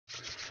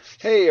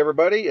Hey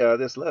everybody,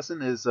 this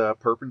lesson is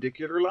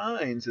perpendicular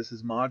lines. This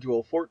is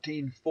module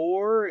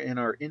 14.4 in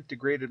our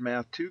integrated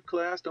math 2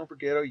 class. Don't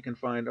forget, you can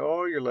find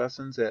all your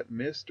lessons at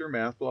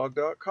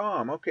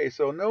Mrmathblog.com. Okay,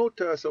 so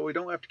note, so we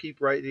don't have to keep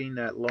writing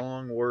that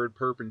long word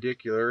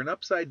perpendicular. An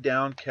upside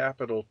down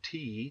capital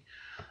T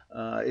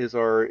is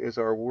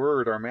our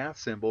word, our math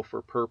symbol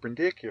for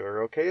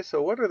perpendicular. Okay,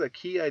 so what are the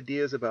key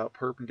ideas about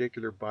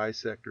perpendicular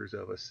bisectors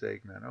of a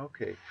segment?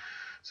 Okay.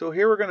 So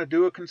here we're going to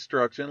do a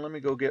construction. Let me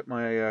go get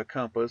my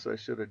compass. I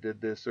should have did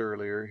this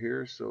earlier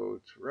here. So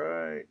it's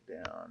right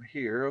down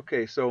here.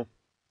 Okay, so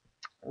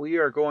we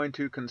are going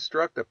to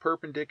construct a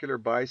perpendicular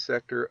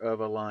bisector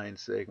of a line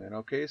segment.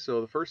 Okay, so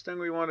the first thing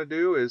we want to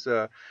do is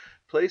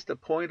place the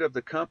point of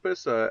the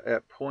compass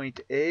at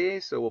point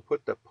A. So we'll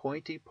put the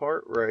pointy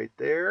part right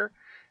there.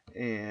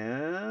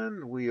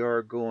 And we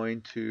are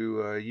going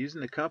to,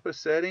 using the compass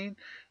setting,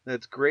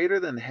 that's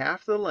greater than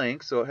half the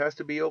length, so it has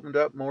to be opened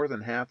up more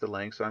than half the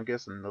length, so I'm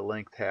guessing the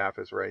length half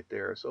is right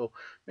there. So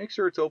make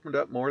sure it's opened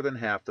up more than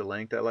half the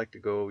length. I like to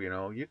go,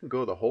 you can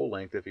go the whole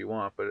length if you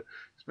want, but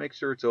just make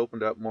sure it's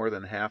opened up more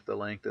than half the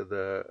length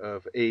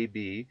of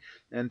AB.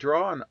 And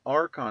draw an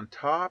arc on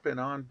top and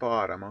on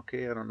bottom.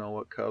 Okay, I don't know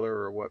what color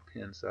or what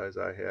pin size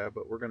I have,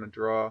 but we're going to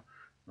draw,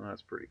 well,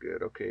 that's pretty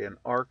good. Okay, an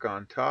arc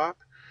on top.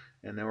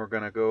 And then we're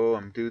going to go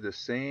and do the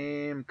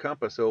same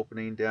compass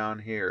opening down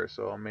here.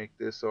 So I'll make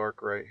this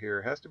arc right here.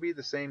 It has to be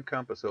the same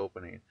compass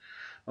opening.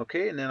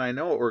 Okay, and then I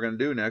know what we're going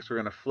to do next. We're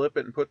going to flip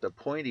it and put the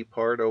pointy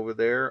part over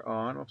there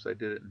on. Oops, I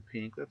did it in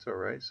pink. That's all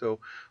right. So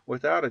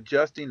without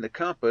adjusting the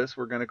compass,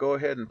 we're going to go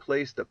ahead and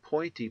place the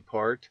pointy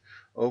part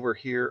over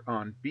here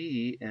on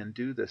B and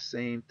do the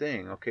same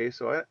thing. Okay,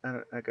 so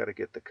I got to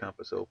get the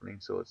compass opening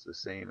so it's the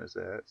same as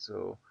that.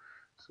 So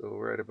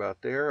right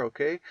about there,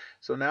 okay?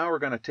 So now we're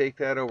going to take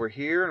that over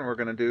here and we're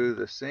going to do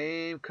the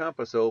same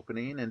compass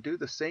opening and do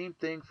the same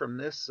thing from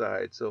this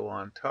side. So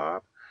on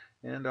top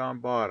and on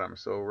bottom.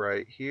 So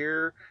right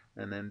here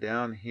and then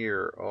down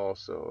here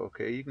also,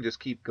 okay? You can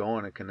just keep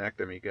going and connect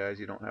them, you guys.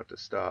 You don't have to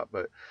stop.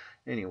 But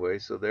anyway,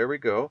 so there we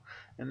go.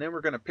 And then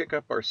we're going to pick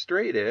up our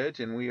straight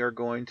edge and we are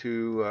going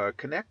to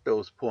connect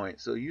those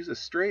points. So use a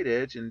straight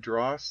edge and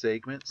draw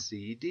segment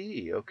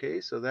CD,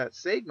 okay? So that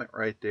segment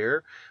right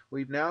there,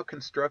 we've now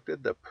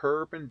constructed the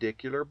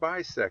perpendicular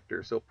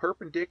bisector. So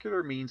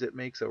perpendicular means it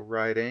makes a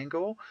right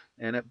angle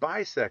and it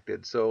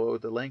bisected. So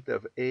the length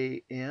of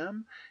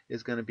AM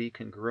is going to be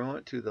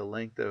congruent to the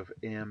length of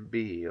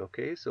MB.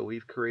 Okay, so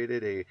we've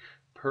created a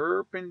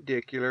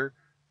perpendicular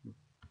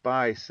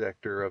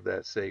bisector of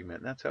that segment.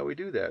 And that's how we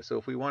do that. So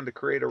if we wanted to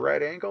create a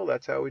right angle,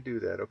 that's how we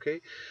do that,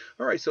 okay?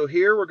 All right, so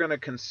here we're going to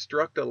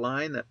construct a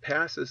line that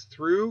passes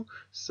through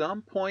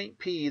some point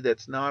P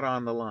that's not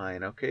on the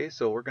line, okay?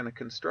 So we're going to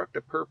construct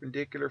a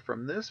perpendicular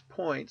from this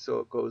point so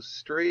it goes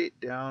straight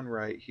down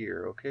right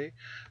here, okay?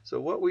 So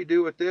what we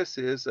do with this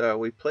is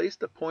we place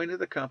the point of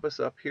the compass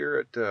up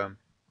here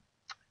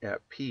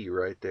at P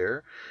right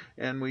there,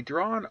 and we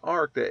draw an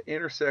arc that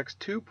intersects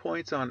 2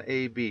 points on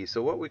AB.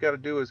 So what we got to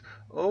do is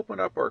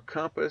open up our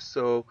compass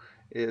so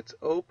it's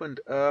opened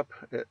up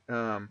at,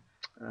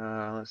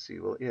 let's see,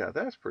 well, yeah,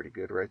 that's pretty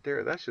good right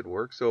there. That should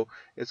work. So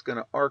it's going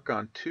to arc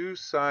on 2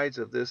 sides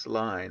of this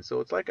line. So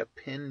it's like a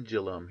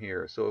pendulum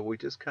here. So we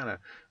just kind of,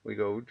 we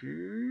go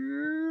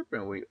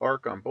and we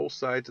arc on both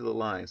sides of the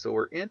line. So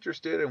we're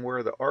interested in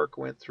where the arc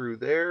went through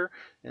there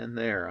and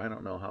there. I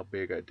don't know how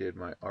big I did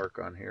my arc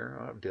on here.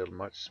 I did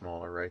much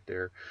smaller right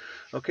there.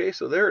 Okay,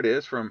 so there it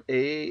is from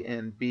A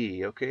and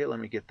B. Okay, let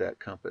me get that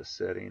compass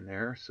setting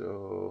there.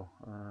 So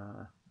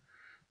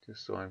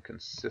just so I'm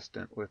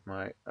consistent with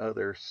my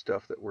other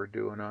stuff that we're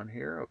doing on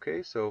here.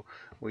 Okay, so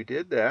we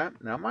did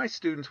that. Now my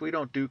students, we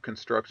don't do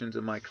constructions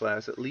in my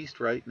class, at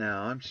least right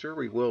now. I'm sure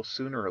we will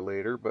sooner or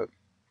later, but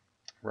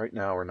right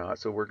now we're not.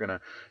 So we're going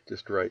to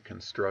just write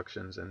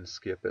constructions and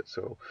skip it.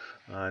 So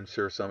I'm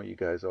sure some of you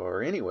guys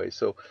are. Anyway,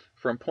 so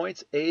from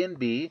points A and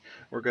B,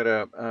 we're going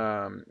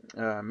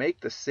to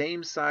make the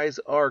same size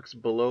arcs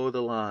below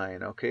the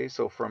line. Okay,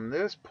 so from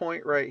this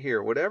point right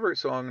here, whatever,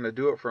 so I'm going to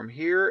do it from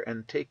here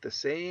and take the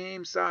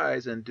same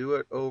size and do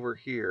it over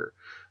here.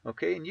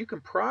 Okay, and you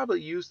can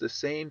probably use the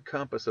same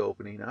compass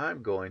opening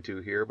I'm going to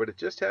here, but it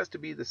just has to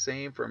be the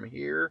same from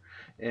here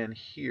and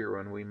here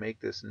when we make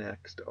this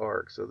next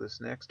arc. So this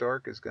next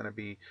arc is going to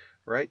be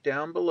right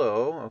down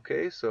below.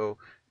 Okay, so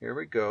here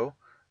we go.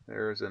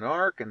 There's an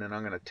arc, and then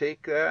I'm going to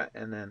take that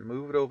and then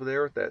move it over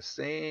there with that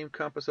same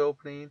compass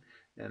opening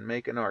and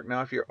make an arc.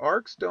 Now if your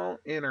arcs don't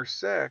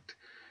intersect,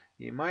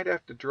 you might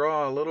have to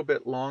draw a little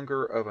bit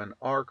longer of an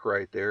arc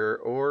right there,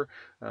 or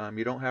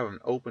you don't have them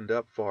opened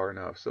up far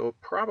enough. So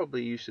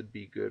probably you should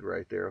be good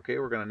right there. Okay,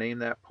 we're going to name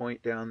that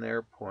point down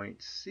there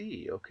point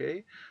C.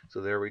 Okay,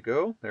 so there we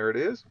go. There it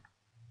is.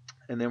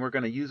 And then we're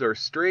going to use our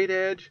straight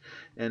edge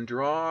and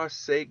draw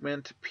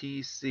segment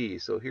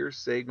PC. So here's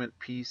segment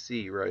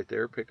PC right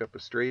there. Pick up a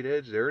straight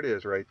edge. There it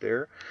is right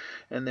there.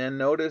 And then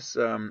notice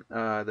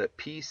that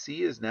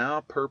PC is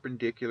now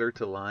perpendicular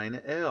to line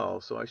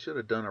L. So I should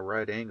have done a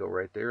right angle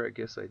right there. I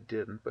guess I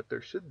didn't, but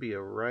there should be a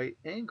right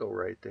angle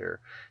right there.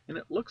 And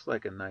it looks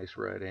like a nice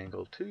right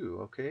angle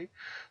too, okay?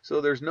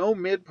 So there's no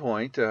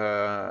midpoint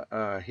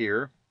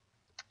here.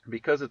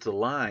 Because it's a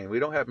line, we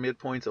don't have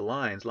midpoints of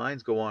lines.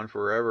 Lines go on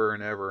forever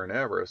and ever and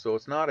ever. So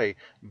it's not a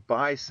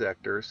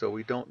bisector, so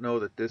we don't know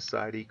that this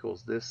side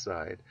equals this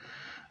side.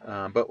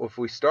 But if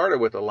we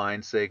started with a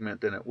line segment,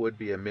 then it would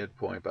be a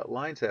midpoint. But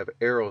lines have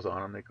arrows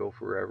on them that go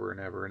forever and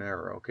ever and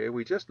ever. Okay,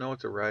 we just know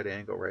it's a right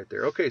angle right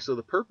there. Okay, so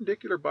the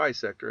perpendicular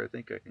bisector, I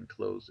think I can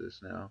close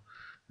this now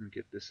and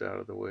get this out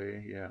of the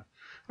way. Yeah.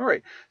 All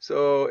right,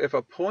 so if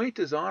a point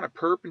is on a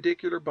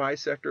perpendicular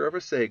bisector of a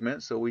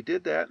segment, so we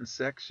did that in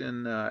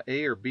section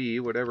A or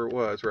B, whatever it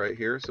was right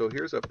here. So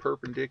here's a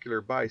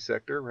perpendicular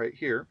bisector right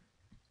here.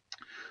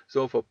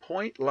 So if a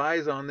point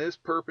lies on this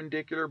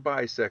perpendicular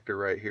bisector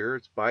right here,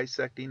 it's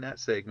bisecting that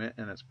segment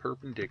and it's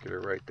perpendicular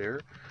right there.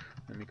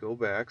 Let me go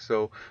back.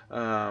 So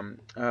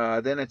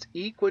then it's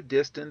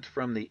equidistant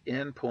from the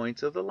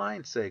endpoints of the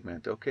line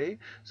segment, okay?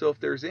 So if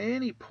there's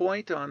any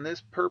point on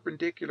this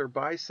perpendicular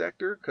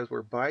bisector, because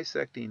we're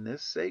bisecting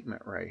this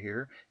segment right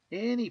here,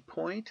 any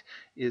point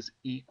is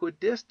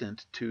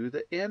equidistant to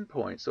the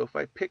endpoint. So if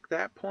I pick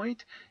that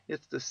point,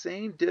 it's the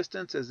same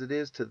distance as it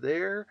is to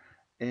there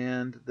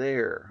and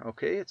there.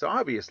 Okay, it's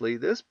obviously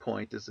this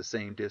point is the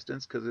same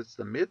distance because it's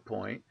the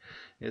midpoint,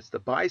 it's the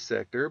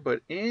bisector,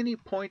 but any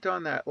point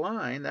on that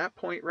line, that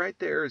point right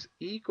there is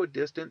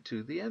equidistant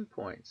to the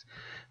endpoints.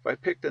 If I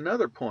picked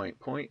another point,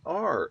 point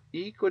R,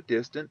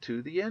 equidistant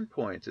to the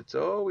endpoints, it's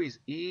always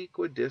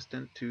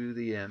equidistant to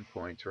the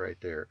endpoints right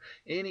there.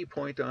 Any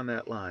point on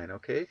that line,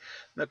 okay?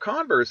 The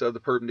converse of the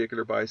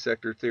perpendicular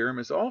bisector theorem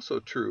is also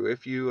true.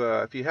 If you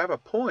have a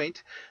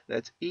point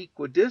that's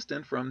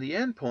equidistant from the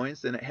endpoints,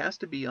 then it has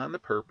to be on the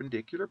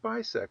perpendicular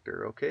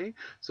bisector, okay?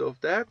 So if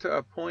that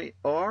point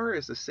R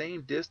is the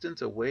same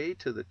distance away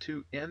to the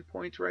two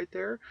endpoints right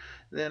there,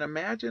 then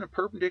imagine a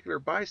perpendicular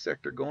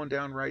bisector going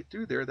down right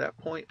through there. That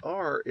point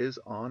R is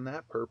on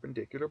that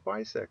perpendicular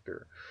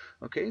bisector.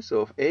 Okay,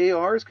 so if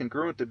AR is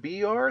congruent to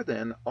BR,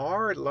 then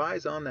R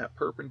lies on that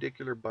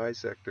perpendicular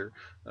bisector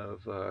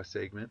of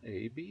segment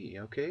AB,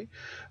 okay?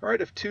 All right,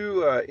 if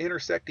two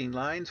intersecting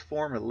lines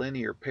form a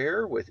linear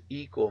pair with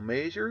equal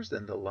measures,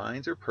 then the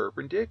lines are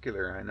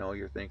perpendicular. I know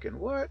you're thinking,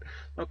 what?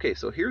 Okay,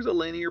 so here's a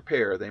linear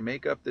pair. They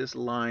make up this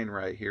line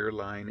right here,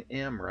 line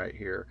M right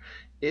here.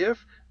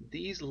 If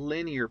these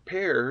linear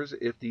pairs,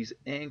 if these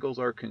angles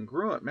are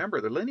congruent,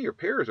 remember the linear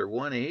pairs are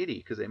 180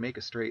 because they make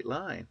a straight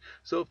line.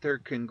 So if they're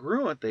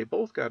congruent, they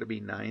both got to be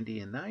 90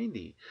 and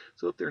 90.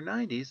 So if they're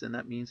 90s, then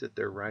that means that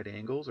their right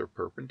angles are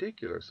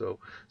perpendicular.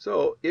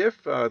 So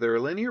if they're a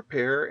linear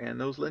pair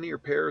and those linear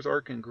pairs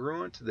are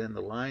congruent, then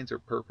the lines are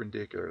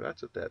perpendicular.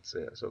 That's what that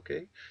says,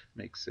 okay?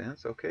 Makes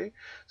sense, okay?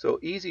 So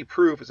easy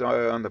proof is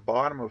on the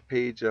bottom of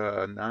page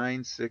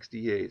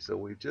 968. So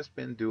we've just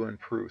been doing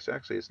proofs.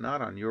 Actually, it's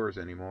not on yours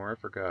anymore.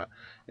 I forgot.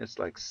 It's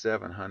like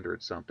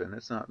 700 something.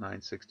 It's not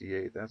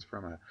 968. That's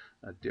from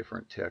a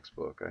different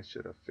textbook. I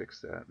should have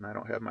fixed that. And I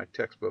don't have my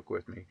textbook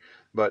with me.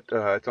 But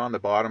it's on the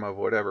bottom of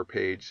whatever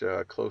page,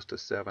 close to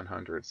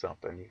 700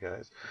 something, you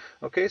guys.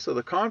 Okay, so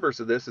the converse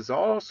of this is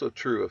also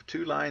true. If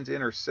two lines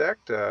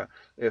intersect,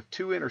 if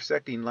two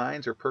intersecting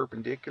lines are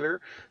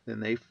perpendicular, then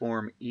they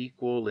form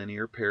equal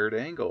linear paired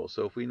angles.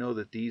 So if we know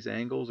that these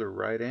angles are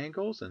right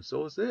angles, and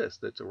so is this.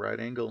 That's a right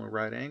angle and a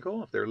right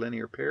angle. If they're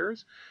linear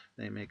pairs,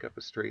 they make up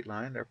a straight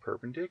line. They're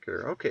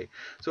perpendicular. Okay,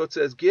 so it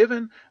says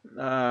given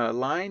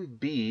line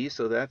B,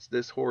 so that's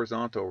this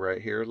horizontal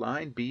right here.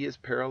 Line B is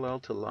parallel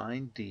to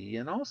line D,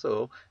 and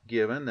also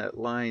given that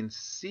line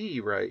C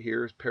right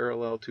here is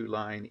parallel to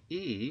line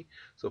E.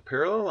 So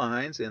parallel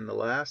lines, in the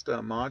last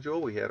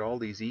module we had all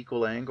these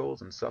equal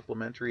angles and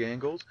supplementary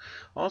angles.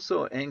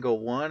 Also angle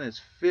 1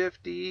 is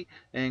 50,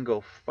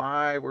 angle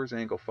 5, where's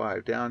angle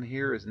 5? Down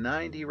here is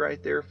 90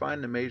 right there.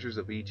 Find the measures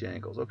of each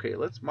angles. Okay,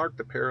 let's mark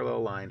the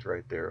parallel lines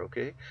right there,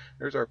 okay?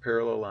 There's our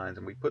parallel lines,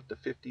 and we put the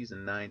 50s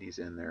and 90s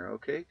in there,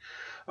 okay?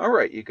 All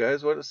right, you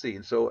guys, let's see.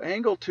 And so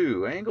angle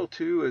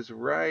 2 is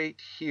right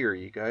here,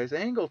 you guys.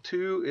 Angle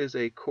 2 is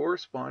a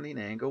corresponding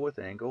angle with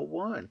angle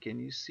 1. Can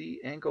you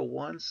see angle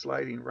 1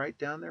 sliding right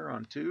down there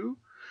on 2?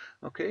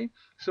 Okay,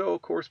 so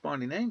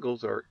corresponding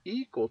angles are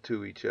equal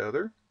to each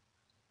other.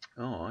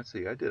 Oh, let's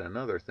see, I did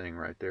another thing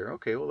right there.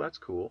 Okay, well, that's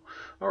cool.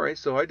 All right,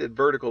 so I did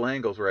vertical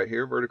angles right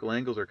here. Vertical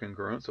angles are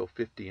congruent, so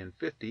 50 and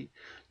 50.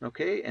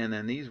 Okay, and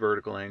then these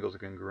vertical angles are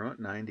congruent,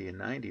 90 and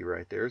 90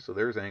 right there. So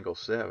there's angle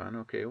 7.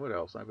 Okay, what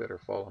else? I better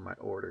follow my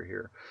order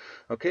here.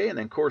 Okay, and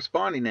then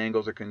corresponding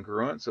angles are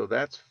congruent, so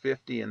that's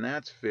 50 and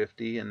that's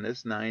 50, and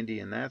this 90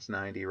 and that's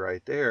 90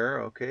 right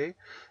there. Okay,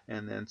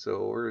 and then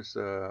so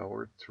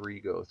where'd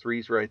 3 go?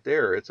 3's right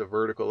there. It's a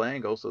vertical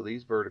angle, so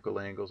these vertical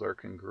angles are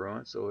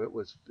congruent. So it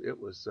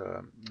was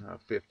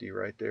plus 50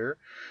 right there.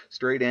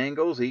 Straight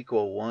angles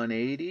equal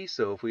 180.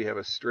 So if we have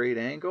a straight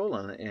angle,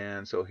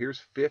 and so here's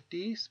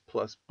 50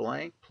 plus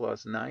blank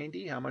plus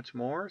 90, how much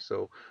more?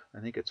 So I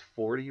think it's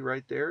 40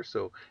 right there.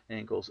 So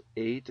angles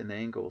 8 and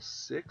angle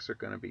 6 are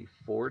going to be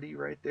 40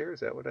 right there. Is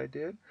that what I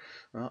did?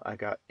 Well, I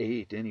got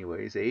 8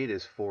 anyways. 8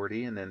 is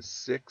 40, and then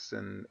 6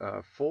 and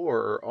 4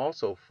 are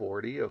also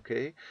 40,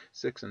 okay?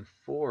 6 and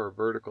 4 are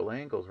vertical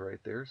angles right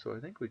there, so I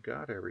think we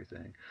got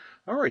everything.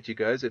 All right, you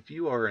guys, if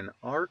you are in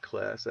our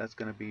class, that's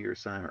going to be your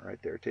assignment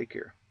right there. Take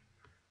care.